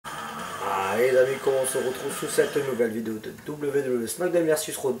Allez les amis, comment on se retrouve sous cette nouvelle vidéo de WWE Smackdown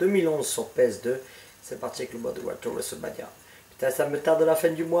vs Raw 2011 sur PS2. C'est parti avec le mode Wrestelmania. Putain, ça me tarde la fin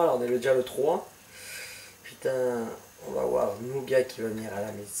du mois, là on est déjà le 3. Putain, on va voir Nougat qui va venir à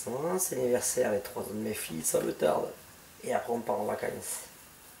la maison. C'est l'anniversaire, les 3 de mes filles, ça me tarde. Et après on part en vacances.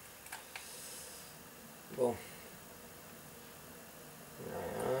 Bon.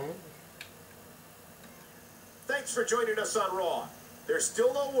 Thanks for joining us on Raw. There's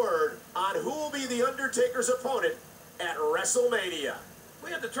still no word on who will be the Undertaker's opponent at Wrestelmania.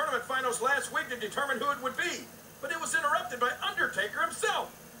 We had the tournament finals last week to determine who it would be, but it was interrupted by Undertaker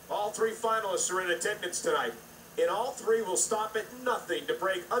himself. All 3 finalists are in attendance tonight, and all 3 will stop at nothing to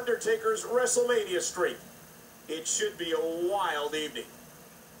break Undertaker's Wrestlemania streak. It should be a wild evening.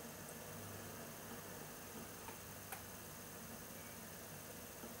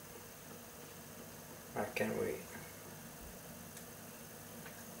 I can't wait.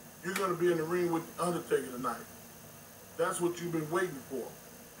 You're going to be in the ring with Undertaker tonight. That's what you've been waiting for.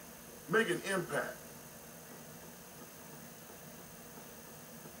 Make an impact.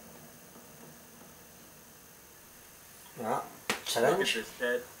 Ah, Look at challenge. this,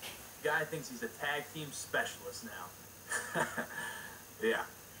 Ted. Guy thinks he's a tag team specialist now. Yeah,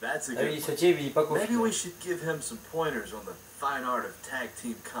 that's a Ah oui, good ce one. type il est pas Maybe we confiant. should give him some pointers on the fine art of tag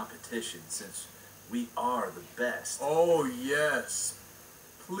team competition, since we are the best. Oh, yes.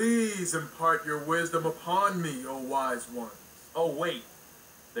 Please impart your wisdom upon me, O wise one. Oh, wait.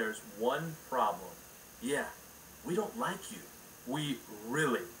 There's one problem. Yeah, we don't like you. We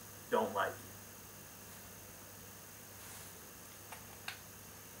really don't like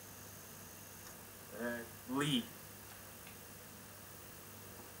you. Lee.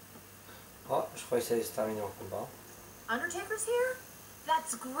 Oh, je croyais que ça allait se terminer en combat. Undertaker's here?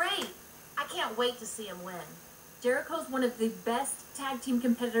 That's great! I can't wait to see him win. Jericho's one of the best tag team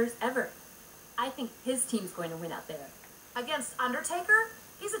competitors ever. I think his team's going to win out there. Against Undertaker?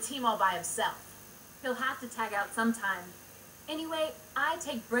 He's a team all by himself. He'll have to tag out sometime. Anyway, I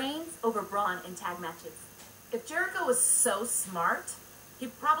take brains over brawn in tag matches. If Jericho was so smart, he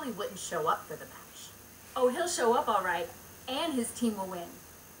probably wouldn't show up for the match. Oh, he'll show up all right, and his team will win.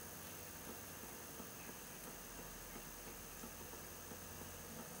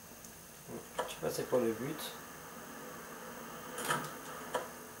 Je sais pas c'est quoi le but.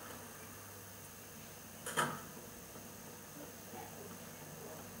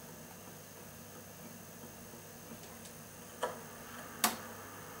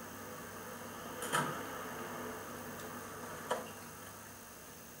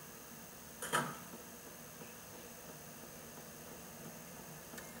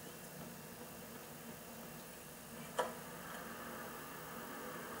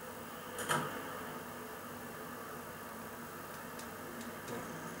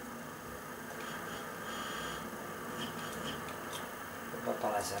 On va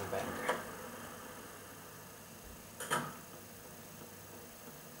par la Sandbag.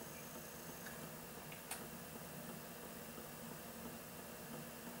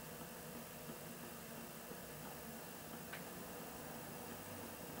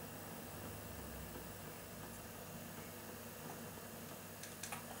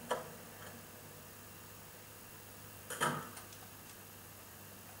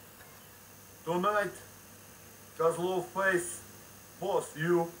 Tonight, Kozlov face both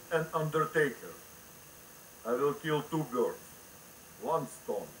you and Undertaker. I will kill 2 birds. 1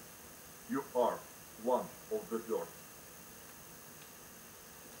 stone. You are one of the birds.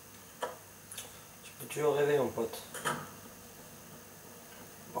 Tu peux toujours rêver mon pote.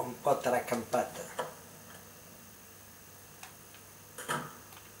 Mon pote à la campate.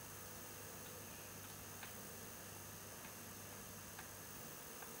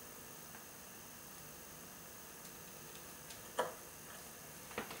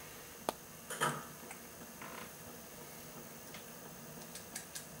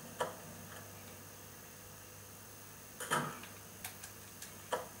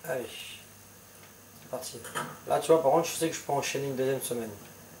 Allez, c'est parti. Là, tu vois, par contre, je sais que je peux enchaîner une deuxième semaine.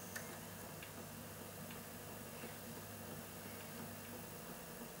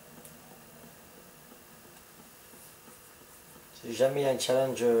 Si jamais il y a un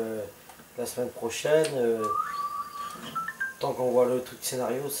challenge la semaine prochaine, tant qu'on voit le truc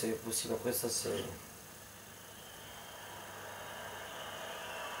scénario, c'est possible. Après, ça, c'est...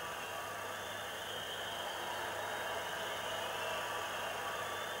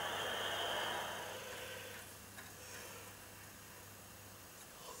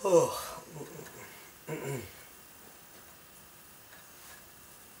 Oh.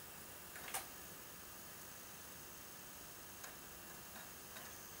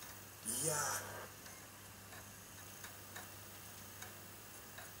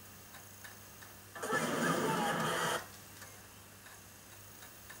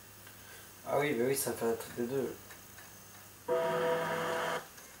 Ah oui, bah oui, ça fait un truc de deux. Ah,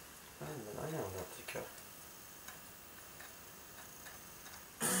 mais rien, Undertaker.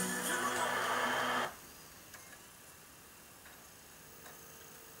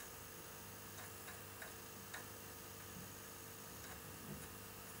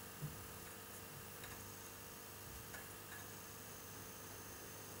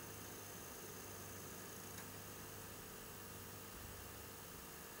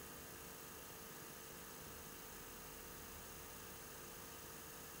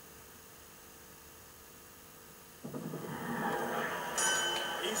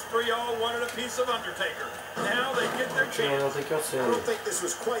 These three all wanted a piece of Undertaker. Now they get their chance. Undertaker, c'est... I don't think this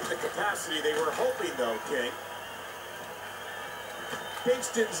was quite the capacity they were hoping, though, King.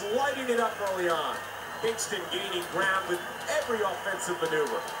 Kingston's lighting it up early on. Kingston gaining ground with every offensive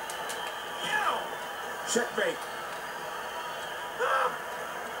maneuver. Ow! Checkmate.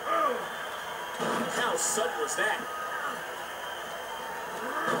 How sudden was that?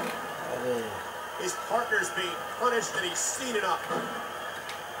 Allez. His partner's being punished and he's seen it up.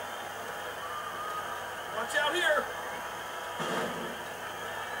 Watch out here.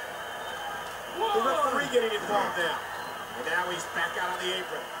 The referee getting involved now. And now he's back out on the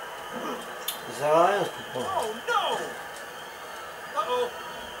apron. Ça sert à rien, ce coup de poing. Oh no! Uh-oh.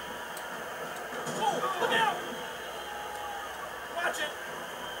 Oh, look out! Watch it.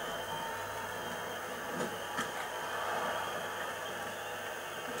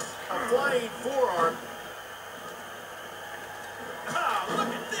 A flying forearm. Ah, look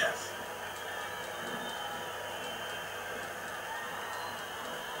at this.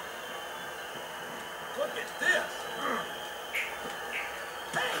 Look at this.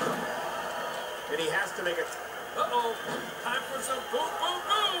 Hey! And he has to make it. Uh-oh. Time for some boom, boom,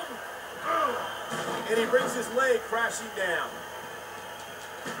 boom. And he brings his leg crashing down.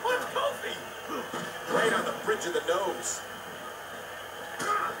 What's Kofi? Right on the bridge of the nose.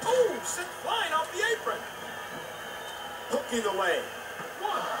 Oh, sent flying off the apron. Hooking the leg.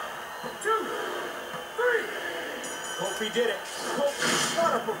 1, 2, 3. Kofi did it. Kofi,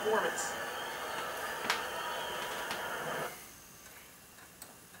 what a performance.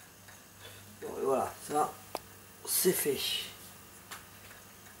 Bon, et voilà, ça, c'est fait.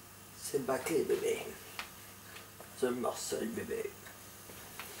 C'est bâclé, bébé. C'est Marseille, bébé.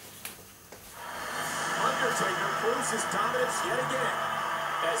 Undertaker proves his dominance yet again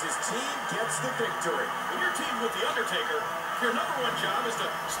as his team gets the victory. When you're teamed with The Undertaker, your number one job is to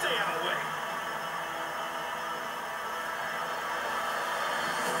stay out of the way.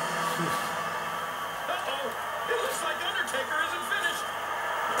 Uh-oh. It looks like Undertaker isn't finished.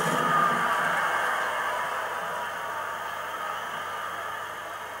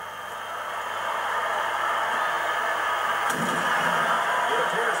 It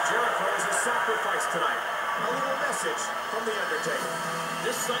appears Jericho is a sacrifice tonight. A little message from The Undertaker.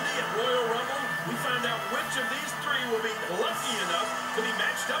 This Sunday at Royal Rumble, we find out which of these three will be lucky enough to be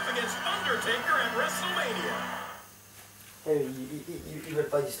matched up against Undertaker at Wrestelmania. Ils veulent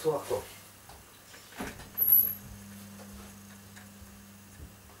pas d'histoire, quoi.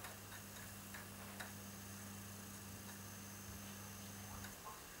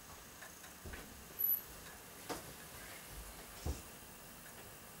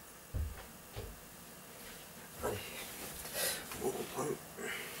 Allez, on reprend.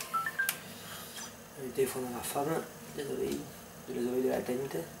 Le téléphone à la femme, désolé de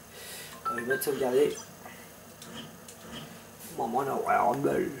l'attente. On va mettre sauvegarder. Maman, on est au Royal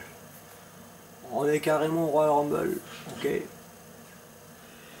Rumble. On est carrément au Royal Rumble. Ok.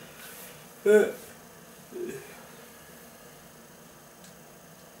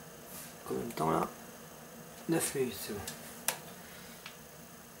 Combien de temps là? 9 minutes, c'est bon.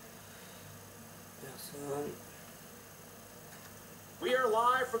 Personne. We are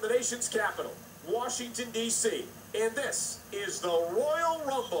live from the nation's capital, Washington, D.C., and this is the Royal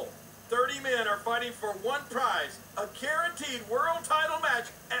Rumble. 30 men are fighting for one prize, a guaranteed world title match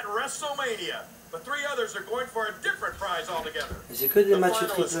at Wrestelmania. But 3 others are going for a different prize altogether. C'est que des The matchs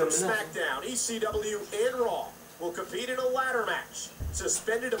finalists from triple. Smackdown, ECW, and Raw will compete in a ladder match.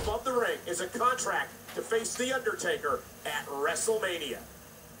 Suspended above the ring is a contract to face The Undertaker at Wrestlemania.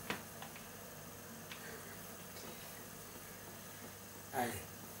 Allez.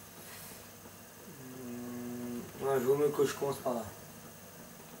 Ouais, il vaut mieux que je commence par là.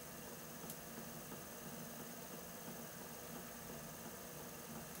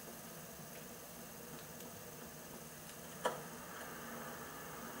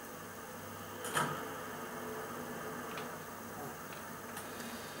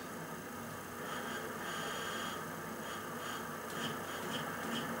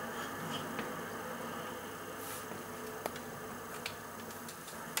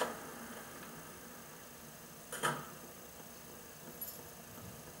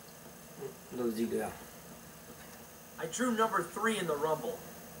 Dolph Ziggler. I drew number 3 in the Rumble.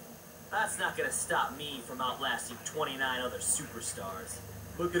 That's not gonna stop me from outlasting 29 other superstars.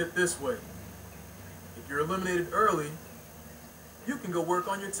 Look at it this way. If you're eliminated early, you can go work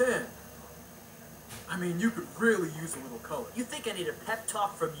on your tan. I mean, you could really use a little color. You think I need a pep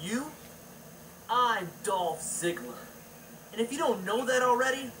talk from you? I'm Dolph Ziggler. And if you don't know that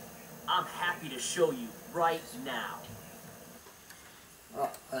already, I'm happy to show you right now.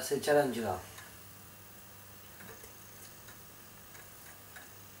 Ah, c'est le challenge là.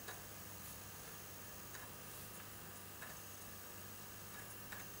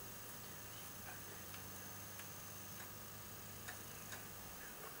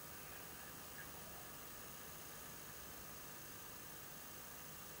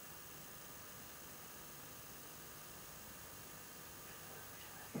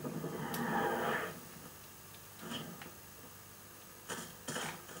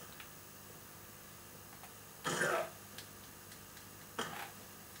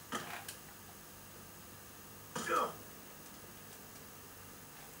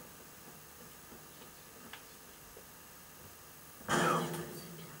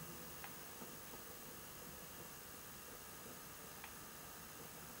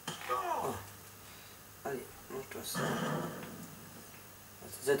 Allez, mange-toi ça.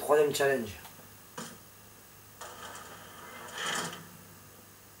 C'est le 3e challenge.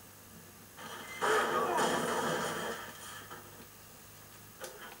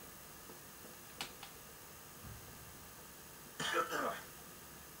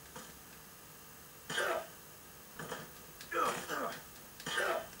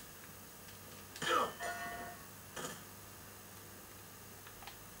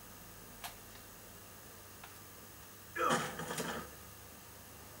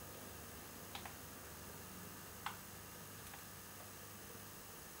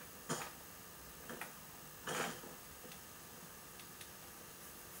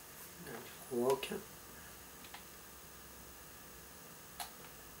 Walk.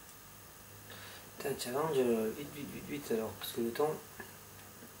 Putain, challenge, vite alors, parce que le temps...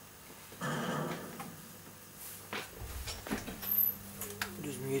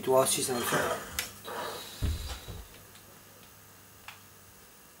 minutes, ouais, si ça va le faire.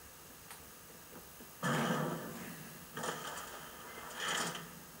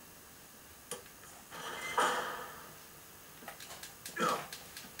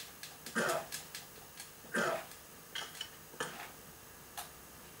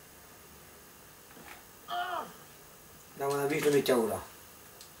 Là, à mon avis, je le mets KO là.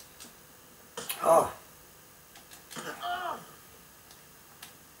 Ah!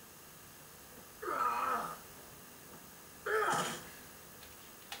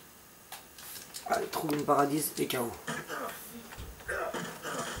 Allez, trouve une paradise et KO.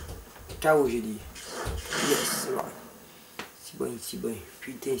 KO, j'ai dit. Yes, c'est vrai. C'est bon, c'est bon.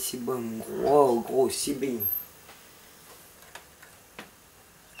 Putain, c'est bon, gros, c'est bien.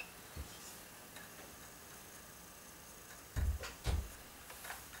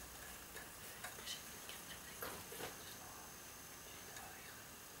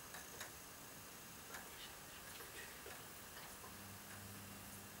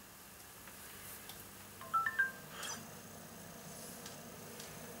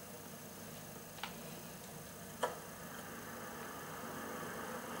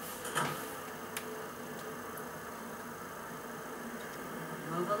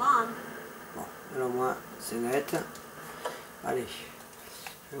 Bon, alors moi, c'est net. Allez,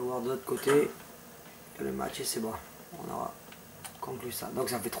 je vais voir de l'autre côté. Et le match, et c'est bon. On aura conclu ça. Donc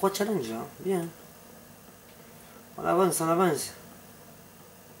ça fait 3 challenges, hein. Bien. On avance, on avance.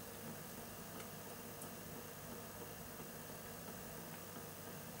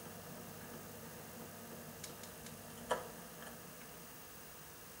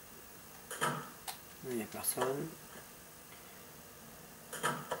 Il n'y a personne.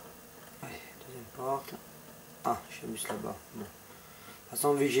 Allez, deuxième porte. Ah, je suis juste là-bas. Bon. De toute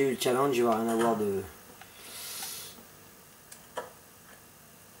façon, vu que j'ai eu le challenge, il va rien avoir de...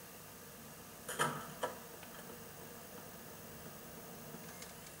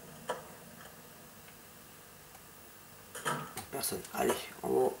 Personne. Allez,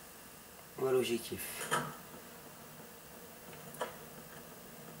 on va à l'objectif.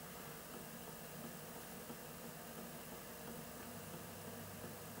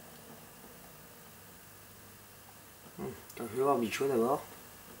 Donc, je vais voir Bicho d'abord.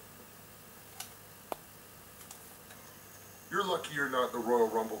 You're lucky you're not in the Royal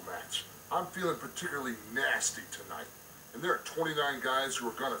Rumble match. I'm feeling particularly nasty tonight. And there are 29 guys who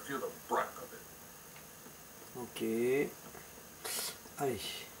are gonna feel the brunt of it. Ok. Allez.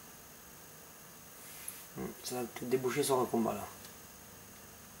 Ça va peut-être déboucher sur un combat là.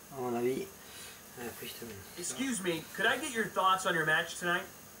 À mon avis. Après, je termine. Excuse me, could I get your thoughts on your match tonight?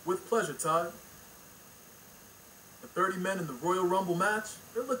 With pleasure, Todd. The 30 men in the Royal Rumble match,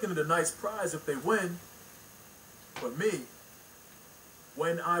 they're looking at a nice prize if they win. But me,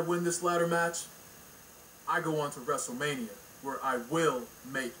 when I win this ladder match, I go on to WrestleMania, where I will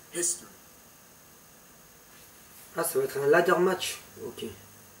make history. Ah, ça va être un ladder match. Ok.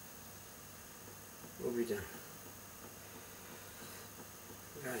 Oh putain.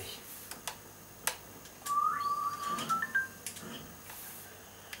 Allez.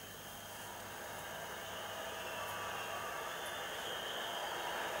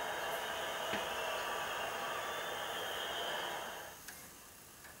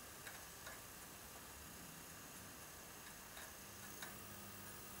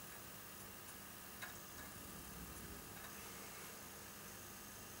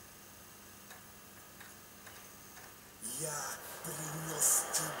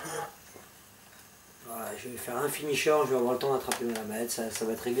 Voilà, je vais faire un finisher, je vais avoir le temps d'attraper ma manette, ça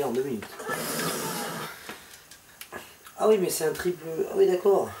va être réglé en 2 minutes. Ah oui, mais c'est un triple... Ah oui,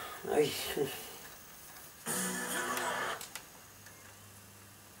 d'accord. Ah oui.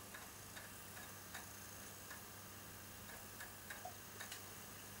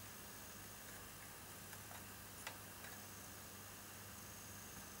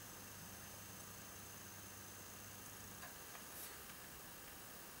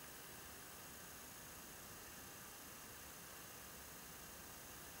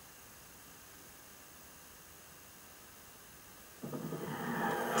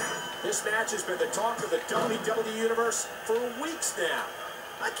 This match has been the talk of the WWE Universe for weeks now.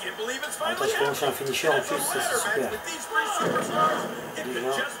 I can't believe it's Attends, finally je commence un finisher en And plus, it's a ça c'est ladder match super. with these three superstars. It could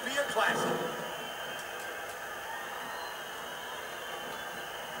Déjà. just be a classic.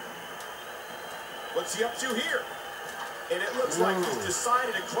 What's he up to here? And it looks like he's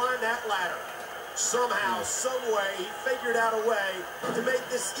decided to climb that ladder. Somehow, some way, he figured out a way to make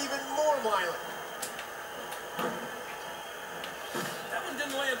this even more violent. That one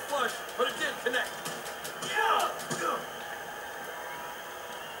didn't land flush, but it did connect. Yeah!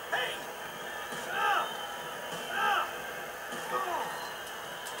 Hey!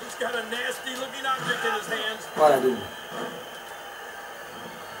 He's got a nasty looking object in his hands. Voilà, double.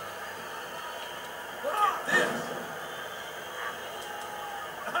 Look at this.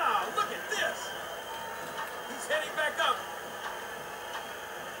 Ah, look at this. He's heading back up.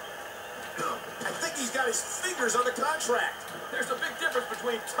 I think he's got his fingers on the contract. There's a big difference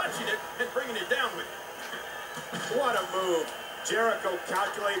between touching it and bringing it down with it. What a move. Jericho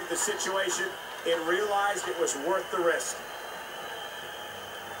calculated the situation and realized it was worth the risk.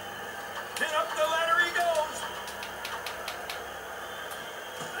 And up the ladder he goes.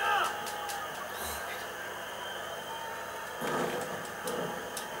 Ah!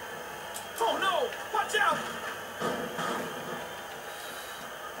 Oh no! Watch out!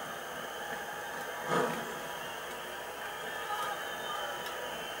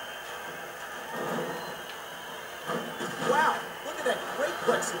 Wow, look at that great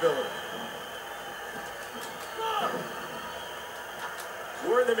flexibility.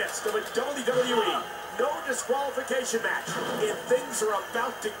 We're in the midst of a WWE no disqualification match, and things are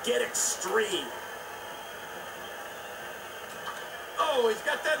about to get extreme. Oh, he's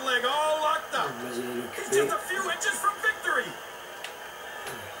got that leg all locked up. Vas-y, il est He's occupé. just a few inches from victory.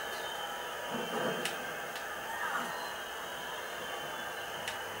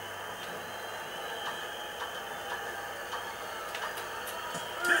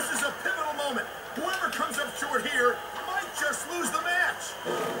 This is a pivotal moment. Whoever comes up short here might just lose the match.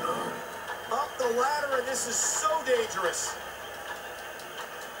 Up the ladder, and this is so dangerous.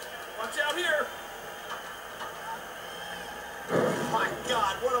 Watch out here. My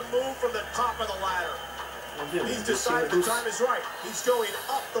God, what a move from the top of the ladder. Mon Dieu, He's mais decided the tous. time is right. He's going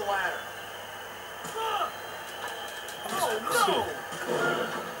up the ladder. Oh no!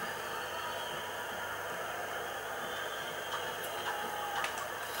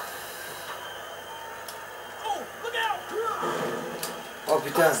 Oh, look out! Oh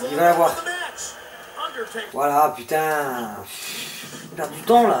putain, il va l'avoir. The match. Undertaker. Voilà, putain. Il perd du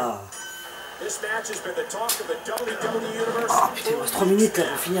temps là. This match has been the talk of the WWE Universe. Ah putain, il me reste 3 minutes là,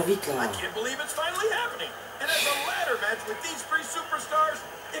 pour finir vite I là. can't believe it's finally happening. And as a ladder match with these three superstars,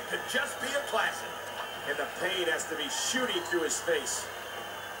 it could just be a classic. And the pain has to be shooting through his face.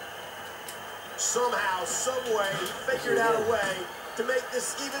 Somehow, some way, he figured out a way to make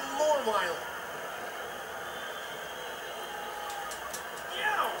this even more violent.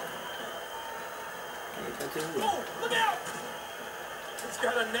 Yeah! Il est pas terrible. Oh, look out! He's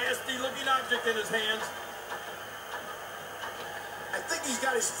got a nasty looking object in his hands. think he's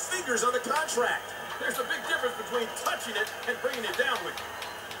got his fingers on the contract. There's a big difference between touching it and bringing it down with you.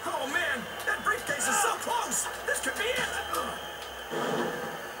 Oh man, that briefcase is so close. This could be it.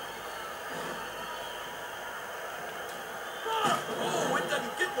 Oh, it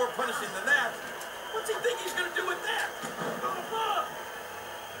doesn't get more punishing than that. What's he think he's gonna do with that?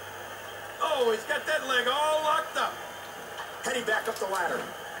 Oh, he's got that leg all locked up. Heading back up the ladder.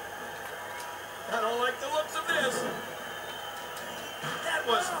 I don't like the looks of this. That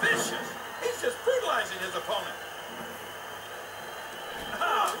was vicious. He's just brutalizing his opponent.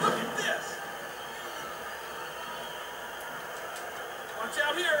 Ah, look at this. Watch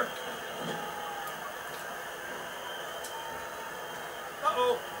out here.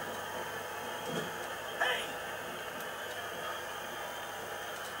 Uh-oh. Hey.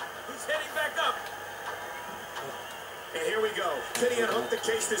 He's heading back up. And here we go. Can he unhook the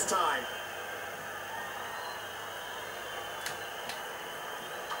case this time?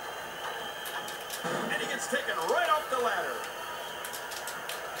 And he gets taken right off the ladder.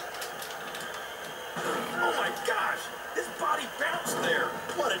 Oh my gosh! His body bounced there.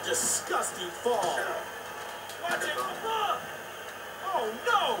 What a disgusting fall. Watch it. Oh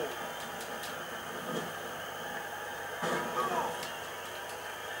no! Oh.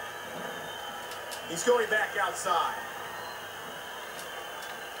 He's going back outside.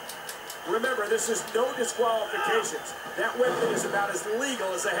 Remember, this is no disqualifications. That weapon is about as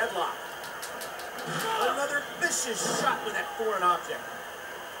legal as a headlock. Another vicious shot with that foreign object.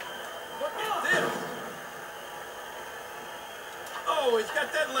 Look at this. Oh, he's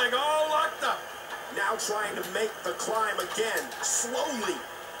got that leg all locked up. Now trying to make the climb again, slowly,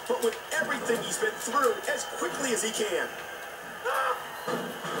 but with everything he's been through, as quickly as he can.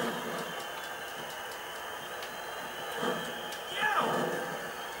 Yeah.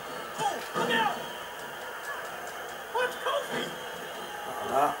 Oh, look out. Watch Kofi.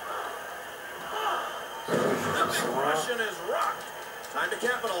 Voilà. The big Russian is rocked. Time to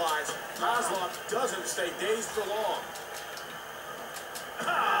capitalize. Kozlov doesn't stay dazed for long.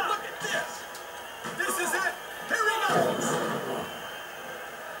 Ah, look at this. This is it. Here he goes.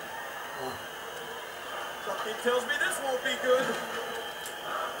 Something tells me this won't be good.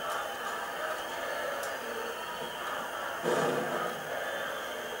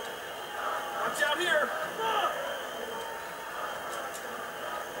 Watch out here.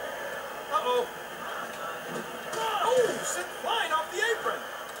 Uh-oh. Oh, sent flying off the apron.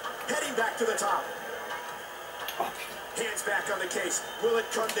 Heading back to the top. Hands back on the case. Will it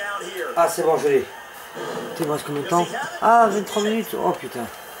come down here? Ah, c'est bon, je l'ai. Il me reste combien de temps? Ah, 23 minutes. Oh putain.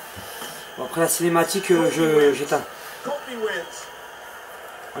 Bon, après la cinématique, j'éteins. Kofi wins.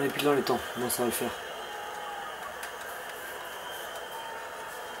 On est pile dans les temps. Moi, ça va le faire.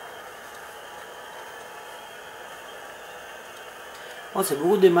 Oh, c'est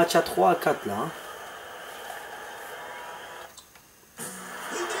beaucoup des matchs à 3 à 4 là. Hein.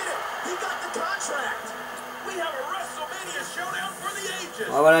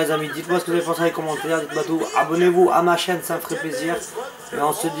 Ah, voilà les amis, dites-moi ce que vous avez pensé dans les commentaires, dites-moi tout, abonnez-vous à ma chaîne, ça me ferait plaisir. Et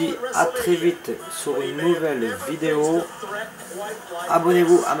on se dit à très vite sur une nouvelle vidéo.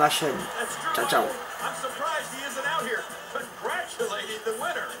 Abonnez-vous à ma chaîne. Ciao ciao.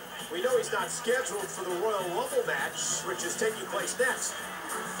 We know he's not scheduled for the Royal Rumble match, which is taking place next.